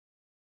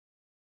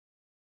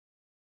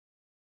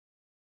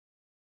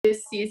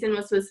This season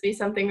was supposed to be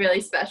something really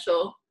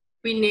special.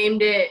 We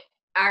named it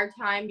Our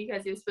Time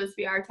because it was supposed to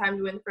be our time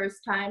to win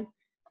the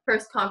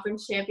first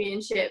conference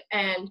championship.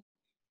 And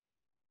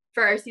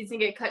for our season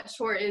to get cut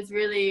short is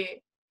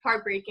really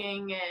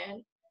heartbreaking,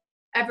 and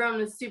everyone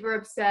was super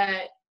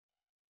upset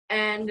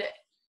and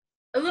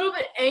a little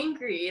bit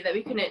angry that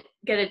we couldn't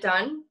get it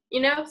done,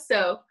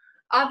 So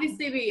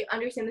obviously we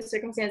understand the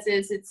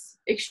circumstances. It's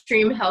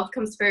extreme health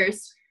comes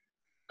first.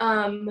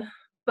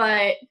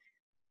 But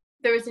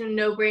there was a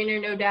no-brainer,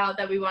 no doubt,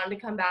 that we wanted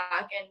to come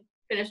back and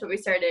finish what we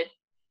started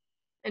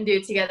and do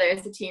it together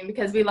as a team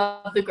because we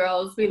love the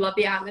girls, we love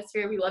the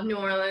atmosphere, we love New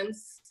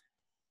Orleans.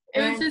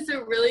 It was just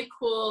a really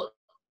cool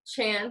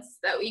chance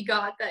that we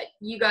got that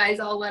you guys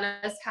all let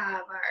us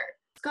have our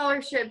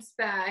scholarships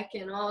back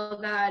and all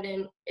of that,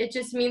 and it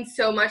just means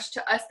so much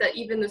to us that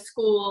even the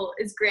school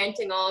is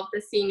granting all of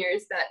the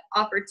seniors that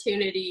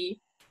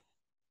opportunity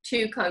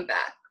to come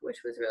back, which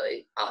was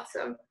really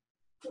awesome.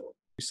 You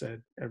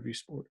said every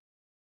sport.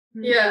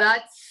 Yeah,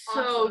 that's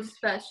so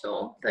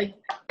special. Like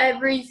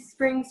every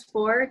spring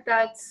sport,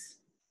 that's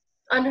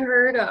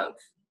unheard of.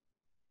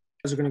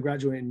 You guys are going to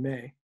graduate in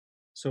May.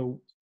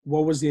 So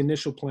what was the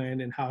initial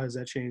plan and how has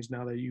that changed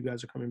now that you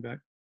guys are coming back?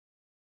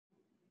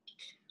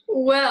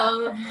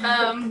 Well,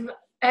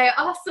 I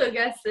also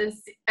guess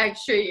this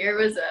extra year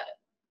was a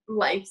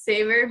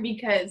lifesaver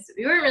because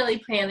we weren't really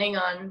planning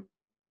on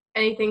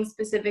anything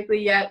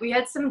specifically yet. We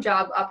had some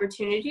job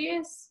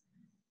opportunities,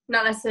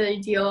 not necessarily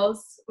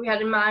deals we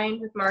had in mind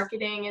with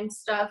marketing and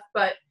stuff,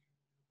 but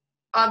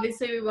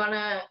obviously we want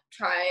to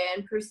try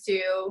and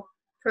pursue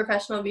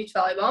professional beach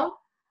volleyball.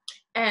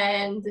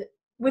 And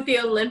with the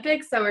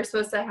Olympics that were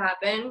supposed to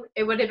happen,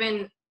 we would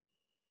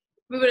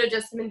have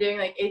just been doing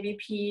like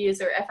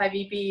AVPs or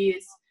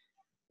FIVBs,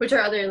 which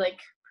are other like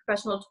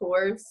professional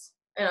tours,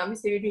 and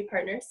obviously we'd be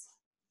partners.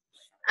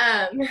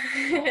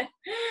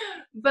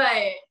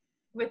 But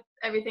with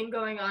everything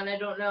going on, I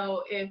don't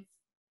know if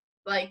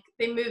like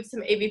they moved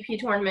some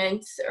AVP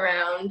tournaments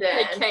around and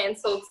they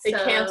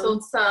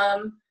canceled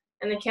some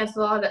and they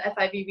canceled all the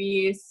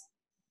FIVBs.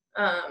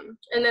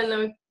 And then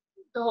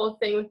the whole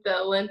thing with the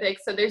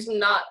Olympics, so there's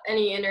not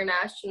any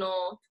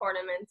international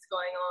tournaments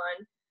going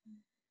on.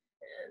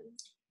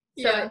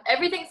 So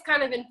everything's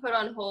kind of been put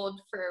on hold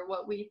for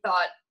what we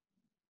thought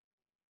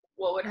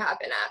what would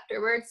happen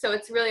afterwards. So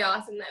it's really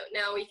awesome that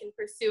now we can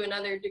pursue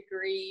another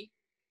degree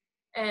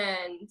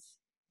and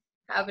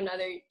have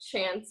another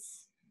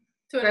chance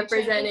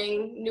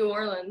representing New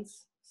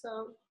Orleans.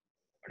 So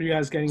are you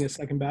guys getting a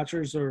second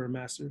bachelor's or a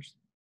master's?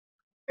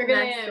 We're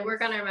going to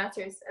work on our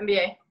master's,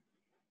 MBA.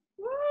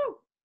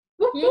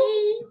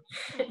 Woo!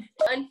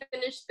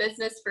 Unfinished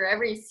business for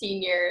every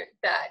senior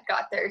that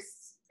got their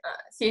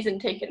season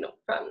taken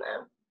from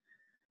them.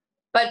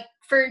 But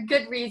for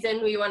good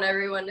reason, we want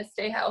everyone to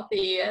stay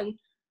healthy and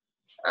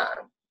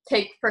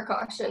take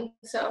precautions.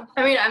 So,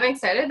 I mean, I'm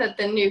excited that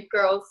the new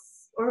girls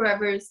or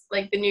whoever's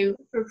like the new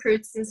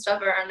recruits and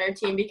stuff are on our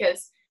team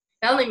because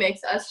it only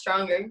makes us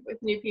stronger with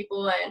new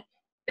people and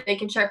they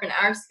can sharpen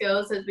our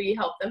skills as we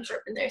help them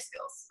sharpen their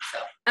skills.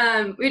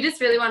 So we just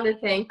really wanted to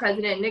thank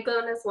President Nicola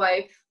and his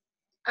wife,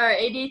 our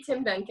AD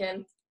Tim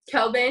Duncan,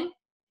 Kelvin,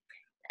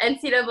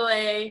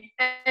 NCAA,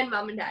 and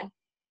Mom and Dad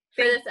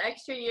for this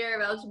extra year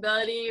of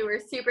eligibility. We're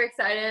super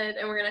excited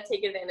and we're going to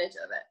take advantage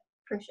of it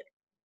for sure.